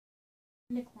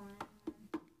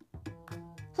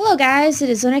Hello guys, it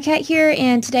is Lunacat here,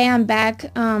 and today I'm back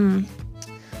on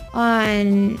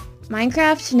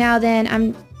Minecraft. Now then,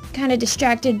 I'm kind of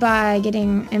distracted by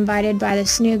getting invited by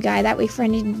this new guy that we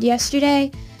friended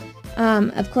yesterday.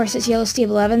 Of course it's Yellow Steve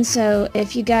 11, so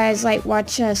if you guys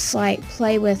watch us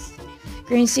play with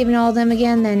Green Steve and all of them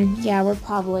again, then yeah, we're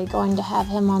probably going to have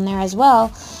him on there as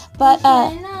well. But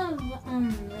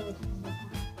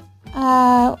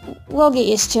we'll get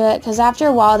used to it, because after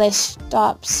a while they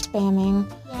stop spamming.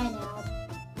 Yeah,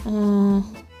 I know.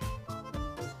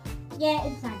 Yeah,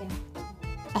 it's not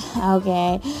gonna.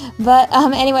 Okay. But,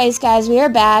 anyways, guys, we are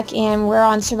back, and we're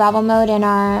on survival mode in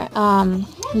our,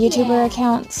 YouTuber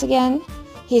accounts again.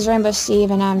 He's Rainbow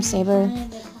Steve, and I'm Sabre,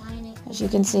 as you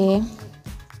can see.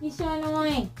 He's so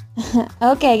annoying.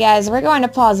 Okay, guys, we're going to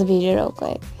pause the video real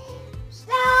quick.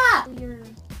 Stop!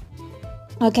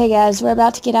 Okay, guys, we're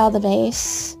about to get out of the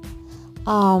base.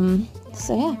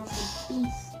 So yeah.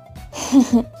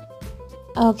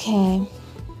 Okay.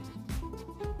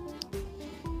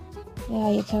 Yeah,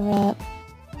 you cover up.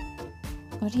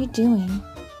 What are you doing?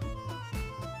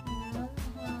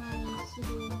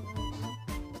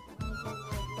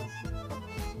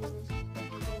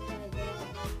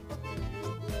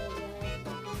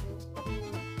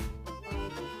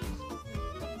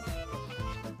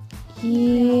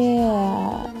 Yeah.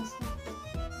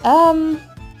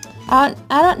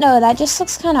 I don't know, that just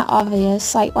looks kind of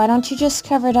obvious. Like, why don't you just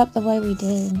cover it up the way we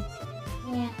did?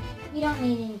 Yeah, we don't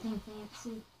need anything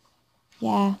fancy.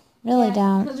 Yeah, really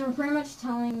don't. Because we're pretty much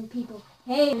telling people,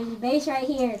 hey, there's a base right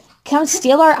here. Come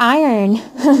steal our iron.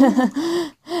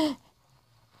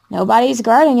 Nobody's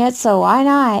guarding it, so why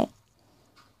not?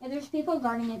 If there's people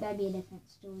guarding it, that'd be a different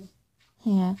story.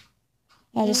 Yeah.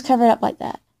 Yeah, just cover it up like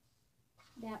that.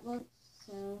 That works,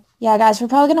 so... Yeah, guys, we're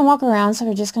probably going to walk around, so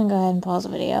we're just going to go ahead and pause the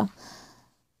video.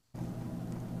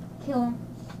 Kill him.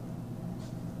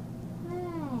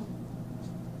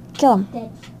 Kill him.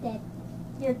 Dead. Dead.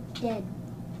 You're dead.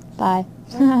 Bye.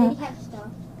 Did he have stuff?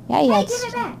 Yeah, he had give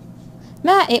it back.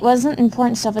 Matt, it wasn't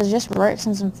important stuff. It was just bricks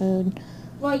and some food.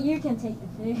 Well, you can take the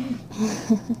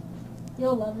food.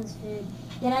 You'll love his food.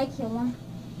 Did I kill him?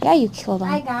 Yeah, you killed him.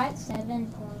 I got 7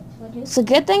 points. It's a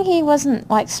good thing he wasn't,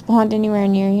 spawned anywhere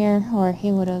near here, or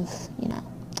he would have,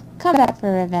 come back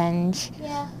for revenge.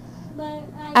 Yeah, but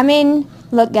I mean,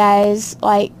 look, guys,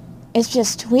 it's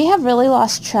just, we have really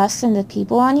lost trust in the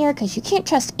people on here, because you can't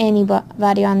trust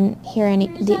anybody on here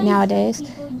nowadays.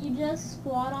 People, you just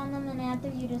squat on them, and after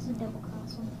you just double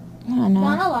cross them. I know.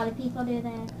 Not a lot of people do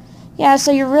that. Yeah,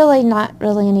 so you're really not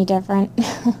really any different. No,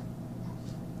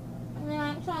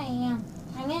 actually I am.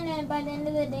 By the end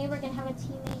of the day, we're going to have a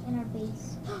teammate in our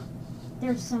base.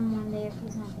 There's someone there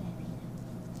who's not going to be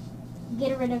there.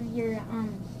 Get rid of your,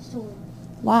 sword.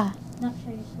 Why? Not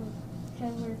show your sword. Show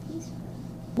where he's from.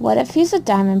 What if he's a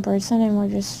diamond person and we're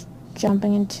just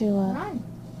jumping into a...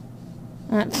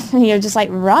 Run. You're just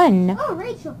run. Oh,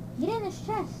 Rachel, get in this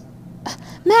chest.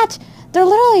 Matt, they're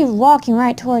literally walking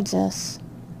right towards us.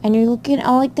 And you can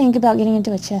only think about getting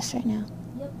into a chest right now.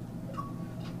 Yep.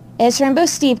 It's Rainbow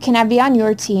Steve. Can I be on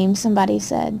your team? Somebody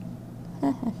said.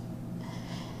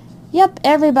 Yep,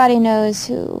 everybody knows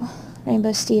who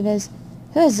Rainbow Steve is.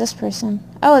 Who is this person?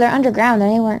 Oh, they're underground.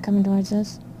 They weren't coming towards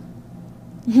us.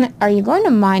 Are you going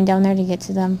to mine down there to get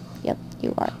to them? Yep,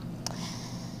 you are.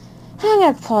 I'm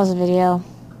going to pause the video.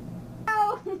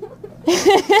 No! There's 2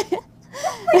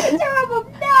 of them!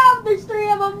 No! There's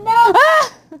 3 of them! No!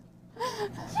 Ah!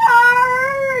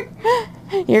 Charge!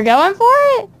 You're going for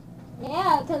it?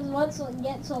 Yeah, because once we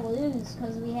get to lose,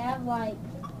 because we have,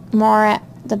 more at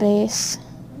the base.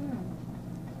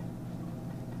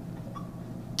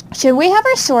 Should we have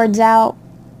our swords out?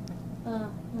 What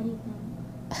do you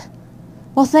think?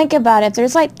 Well, think about it.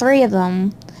 There's 3 of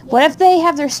them. Yeah. What if they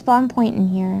have their spawn point in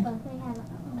here? What if they have...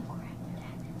 Oh, crap. They're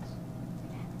diamonds.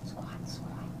 They're diamonds.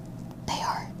 Squad. They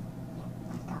are.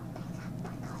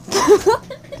 Back up.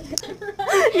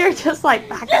 You're just back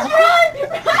up. Just run!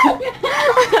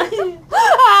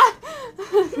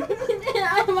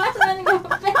 Am I running go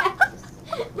fast?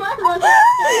 Am I running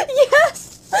fast? Yes!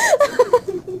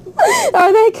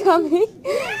 Are they coming?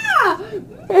 Yeah!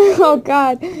 Oh,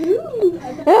 God.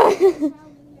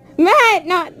 Matt,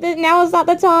 now is not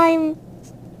the time.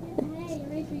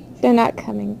 They're not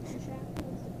coming.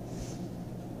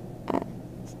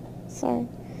 Sorry.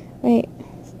 Wait.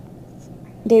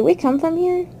 Did we come from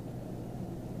here?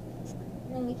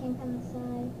 No, we came from the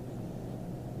side.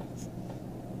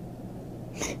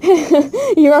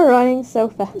 You are running so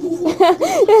fast.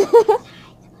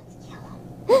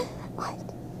 What?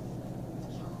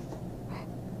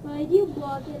 Why do you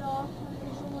block it off when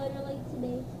there's literally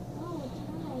today? Oh, it's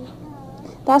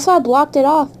That's why I blocked it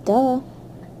off, duh.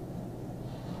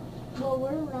 Well,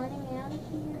 we're running out of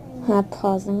here. And I'm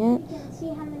pausing it. you can see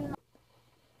how many...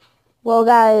 Well,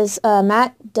 guys,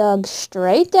 Matt dug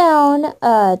straight down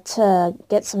to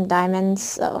get some diamonds,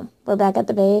 so we're back at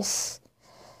the base.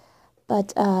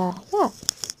 But, yeah. I'm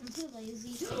too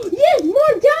lazy. Yes,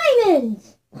 more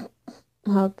diamonds!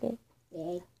 Okay.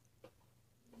 Yay.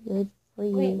 Good for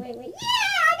you. Wait. Yeah,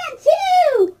 I got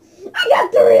 2! I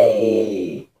got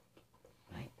 3!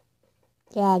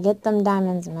 Yeah, get them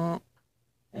diamonds, Matt.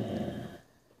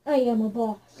 I am a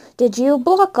boss. Did you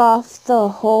block off the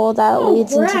hole that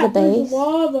leads into the base? There's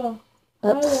lava.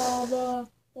 Oops. Lava.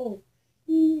 Oh.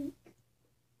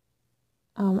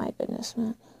 Oh my goodness,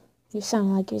 Matt. You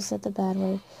sound like you said the bad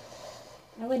word.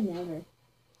 I would never.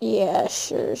 Yeah,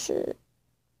 sure.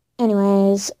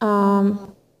 Anyways, yeah.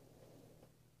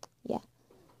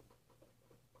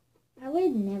 I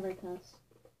would never cuss.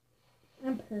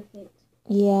 I'm perfect.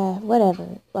 Yeah,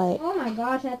 whatever. Like, Oh my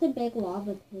gosh, that's a big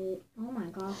lava pit. Oh my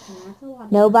gosh, and that's a lot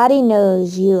of nobody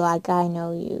knows you like I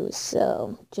know you,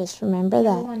 so just remember that.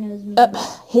 Everyone knows me.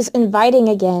 He's inviting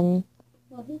again.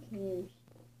 Well, who cares?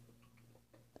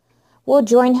 We'll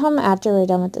join him after we're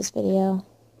done with this video.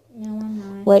 No,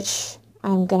 I'm not. Which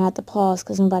I'm gonna have to pause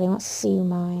because nobody wants to see you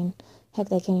mine. Heck,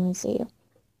 they can't even see you.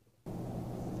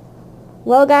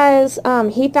 Well, guys,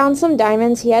 he found some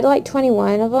diamonds. He had like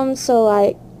 21 of them, so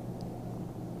like...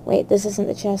 Wait, this isn't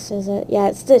the chest, is it? Yeah,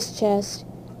 it's this chest.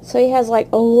 So he has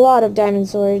like a lot of diamond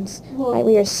swords. Like,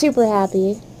 we are super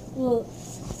happy. Look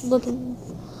at me.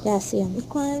 Yeah, I see him.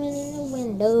 Climbing in the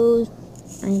windows.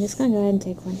 I'm just gonna go ahead and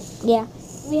take one. Yeah.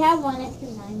 We have one extra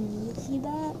diamond. You see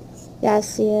that? Yeah, I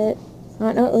see it. I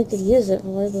don't know what we could use it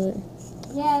for, but...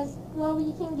 Yeah, well,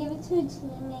 you can give it to a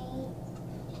teammate.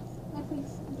 If we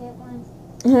get one.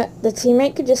 The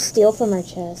teammate could just steal from our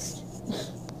chest.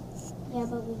 Yeah,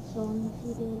 but we'd kill him if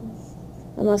he did.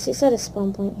 Unless he set a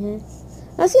spawn point here.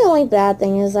 That's the only bad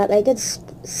thing, is that they could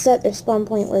set their spawn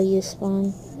point where you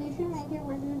spawn. They should make it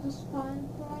where there's a spawn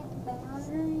point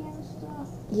boundary and stuff.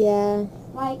 Yeah.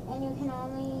 Like, and you can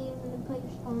only put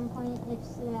your spawn point if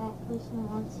that person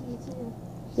wants you to.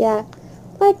 Yeah.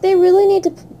 Like, they really need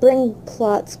to bring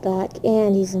plots back.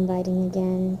 And he's inviting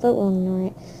again, but we'll ignore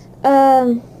it.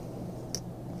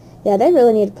 Yeah, they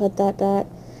really need to put that back.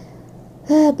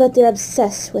 But they're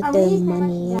obsessed with their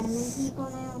monies.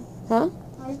 Huh?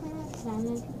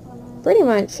 Pretty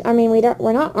much. I mean,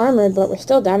 we're not armored, but we're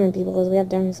still diamond people because we have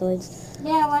diamond swords.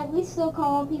 Yeah, like we still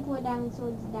call people with diamond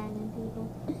swords diamond people.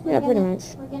 Yeah, pretty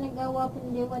much. We're gonna go up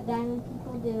and do what diamond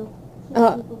people do.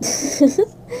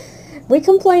 We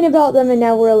complain about them, and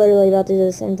now we're literally about to do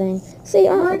the same thing. See,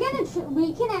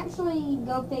 we can actually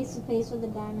go face to face with a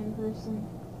diamond person.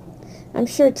 I'm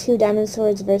sure 2 diamond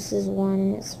swords versus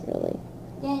 1 is really...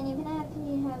 Yeah, and even after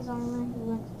he has armor, he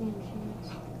wants damage.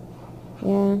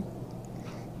 Yeah.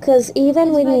 Because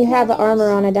even when you have armor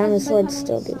on, a diamond sword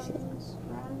still gives you...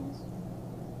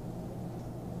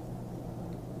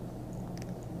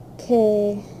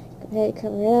 Okay. Go ahead,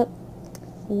 cover it up.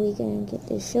 We can get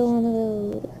this show on the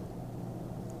road.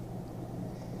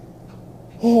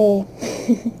 Hey.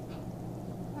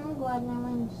 I'm glad no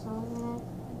one saw that.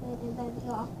 That'd be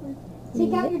awkward.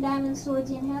 Take out your diamond swords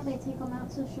and how they take them out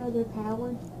to show their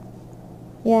power.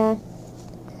 Yeah.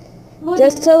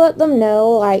 Just to let them know,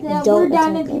 like, don't we're attack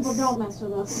diamond us. people, don't mess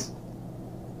with us.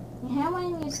 And how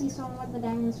when you see someone with a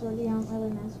diamond sword, you don't really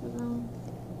mess with them.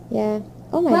 Yeah.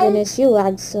 Oh my goodness, you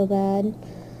lagged so bad.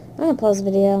 I'm gonna pause the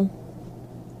video.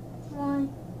 Why?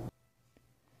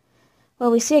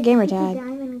 Well, we see a gamer It's tag. a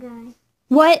diamond guy.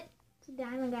 What? It's a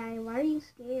diamond guy. Why are you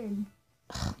scared?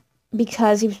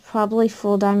 Because he was probably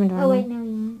full diamond armor. Oh wait, no, he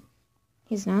ain't.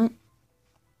 He's not.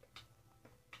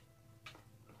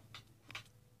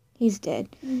 He's dead.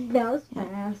 That was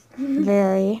fast.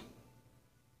 Very.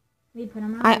 We put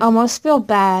him out. I almost feel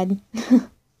bad.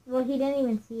 Well, he didn't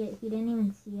even see it. He didn't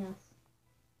even see us.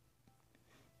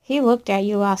 He looked at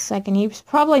you last second. He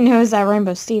probably knows that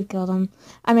Rainbow Steve killed him.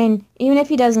 I mean, even if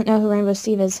he doesn't know who Rainbow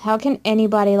Steve is, how can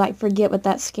anybody, like, forget what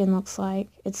that skin looks like?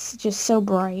 It's just so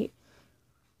bright.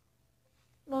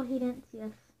 Well, he didn't see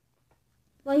us.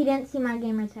 Well, he didn't see my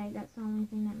gamer tag. That's the only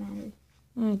thing that mattered.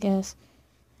 I guess.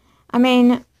 I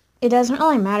mean, it doesn't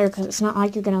really matter because it's not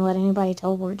like you're going to let anybody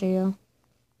teleport to you.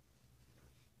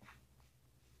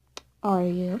 Are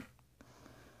you?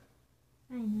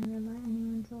 I never let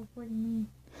anyone teleport to me.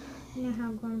 You know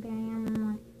how grumpy I am. I'm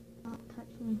like, don't touch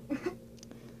me.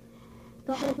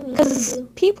 Don't let me. Because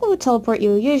people who teleport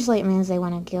you, usually it means they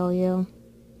want to kill you.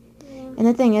 Yeah. And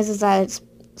the thing is that it's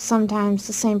sometimes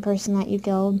the same person that you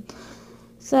killed.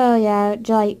 So, yeah,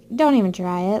 like, don't even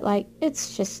try it. Like,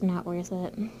 it's just not worth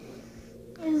it.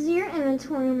 Is your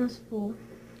inventory almost full?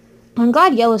 I'm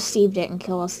glad Yellow Steve didn't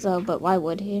kill us, though, but why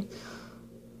would he?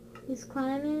 He's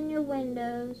climbing in your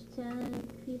windows, telling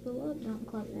people up. Don't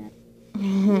club that.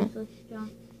 Useless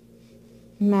junk.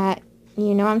 Matt,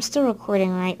 you know I'm still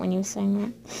recording, right, when you saying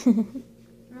that? I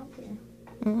don't care.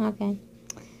 Okay.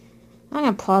 I'm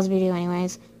gonna pause the video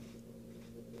anyways.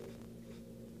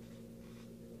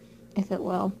 If it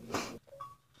will.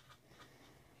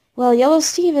 Well, Yellow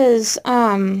Steve is,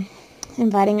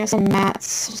 inviting us, and Matt's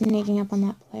sneaking up on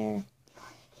that player.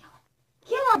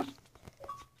 Kill him!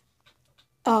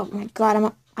 Oh my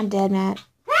god, I'm dead, Matt.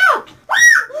 Help!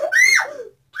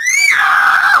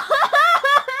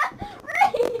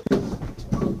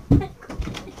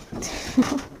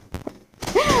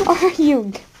 Are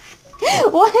you?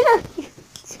 What are you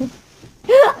doing?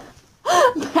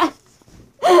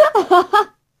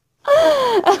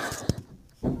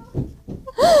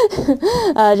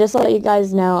 Just to let you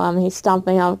guys know, he's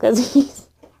stomping off because he's...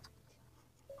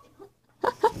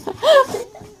 Matt,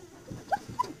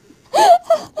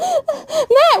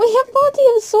 we have plenty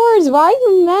of swords. Why are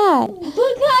you mad?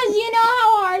 Because you know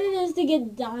how hard it is to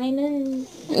get diamonds.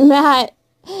 Matt,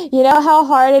 you know how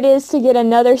hard it is to get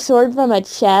another sword from a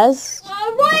chest?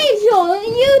 Rachel,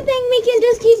 you think we can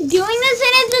just keep doing this?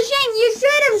 And it's a shame. You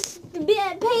should have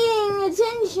been paying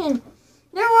attention.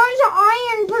 There was an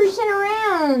iron person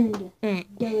around.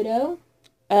 Dodo.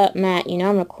 Matt, you know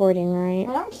I'm recording, right?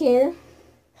 I don't care.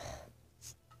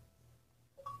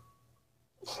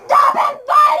 Stop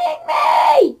inviting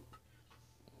me!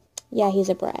 Yeah, he's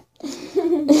a brat.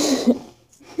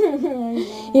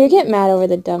 You get mad over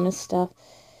the dumbest stuff.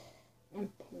 I'm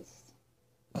pissed.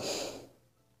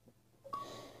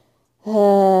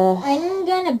 I'm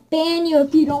gonna ban you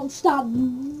if you don't stop.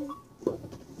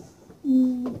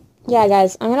 Yeah,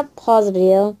 guys, I'm gonna pause the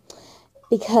video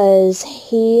because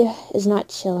he is not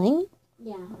chilling.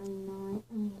 Yeah, I'm not.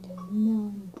 I'm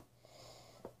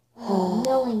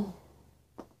knowing.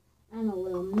 I'm a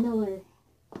little Miller.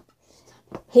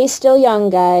 He's still young,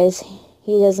 guys.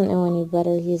 He doesn't know any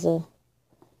better. He's a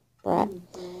brat.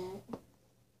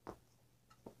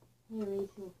 Hey,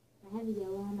 Rachel, I have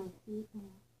yellow on my feet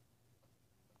now.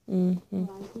 Mm-hmm.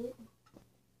 Like it?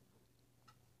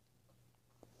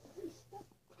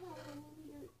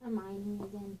 I'm mining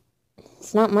again.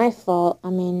 It's not my fault.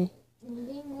 I mean, I'm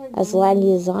getting more as diamonds.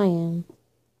 laggy as I am.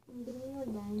 I'm getting more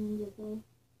diamonds, okay?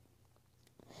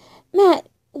 Matt,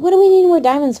 what do we need more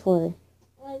diamonds for?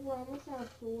 Like, we're almost out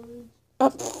of swords. No,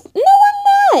 we're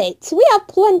not. We have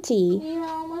plenty. We are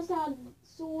almost out of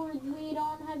swords. We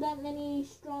don't have that many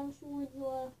strong swords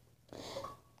left.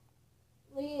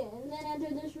 And then after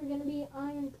this, we're gonna be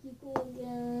iron people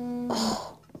again.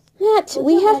 Matt,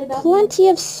 we have plenty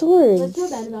of swords. What's so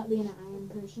bad about being an iron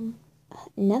person?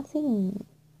 Nothing.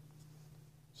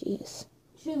 Jeez.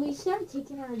 Should we start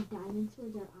taking our diamond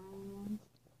swords, our iron ones?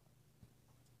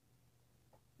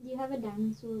 Do you have a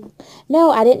diamond sword? No,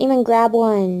 I didn't even grab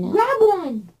one. Grab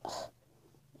one!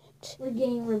 We're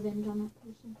getting revenge on that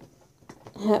person.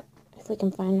 If we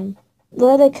can find them. Where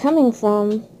are they coming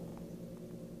from?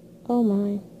 Oh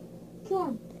my. Kill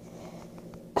him.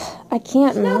 I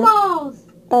can't, Matt. Snowballs!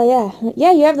 Oh yeah.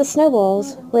 Yeah, you have the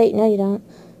snowballs. Wait, no you don't.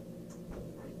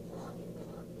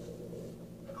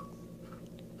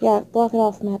 Yeah, block it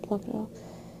off, Matt. Block it off.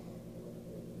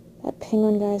 That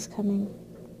penguin guy's coming.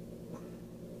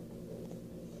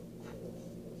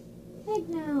 Heck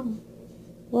no.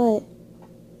 What?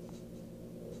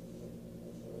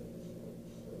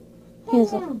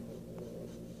 Heck no.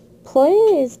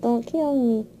 Please, don't kill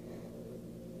me.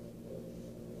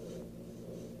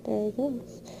 There he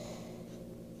goes.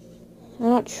 I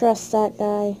don't trust that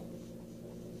guy.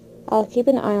 I'll keep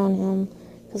an eye on him,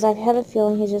 because I have a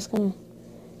feeling he's just gonna...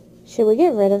 Should we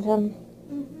get rid of him?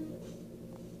 Mm-hmm.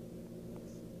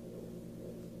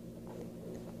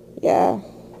 Yeah.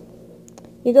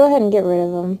 You go ahead and get rid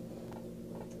of him.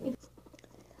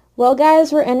 Well,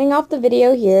 guys, we're ending off the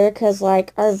video here, because,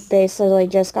 like, our base literally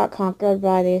just got conquered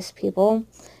by these people.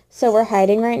 So we're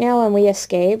hiding right now, and we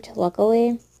escaped,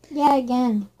 luckily. Yeah,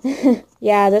 again.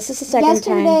 Yeah, this is the second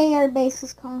time. Yesterday, our base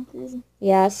was conquered.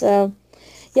 Yeah, so...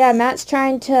 Yeah, Matt's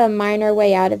trying to mine our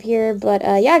way out of here. But,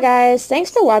 yeah, guys,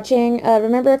 thanks for watching.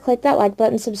 Remember, click that like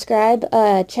button, subscribe.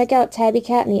 Check out Tabby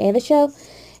Cat and the Ava Show.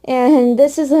 And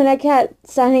this is Luna Cat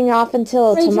signing off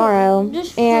until tomorrow.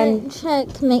 Just and check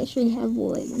to make sure you have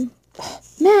wood.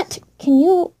 Matt, can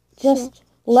you just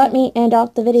let me end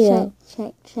off the video?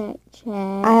 Check.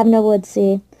 I have no wood,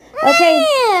 see. Okay.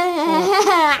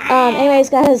 Anyways,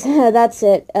 guys, that's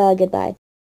it. Goodbye.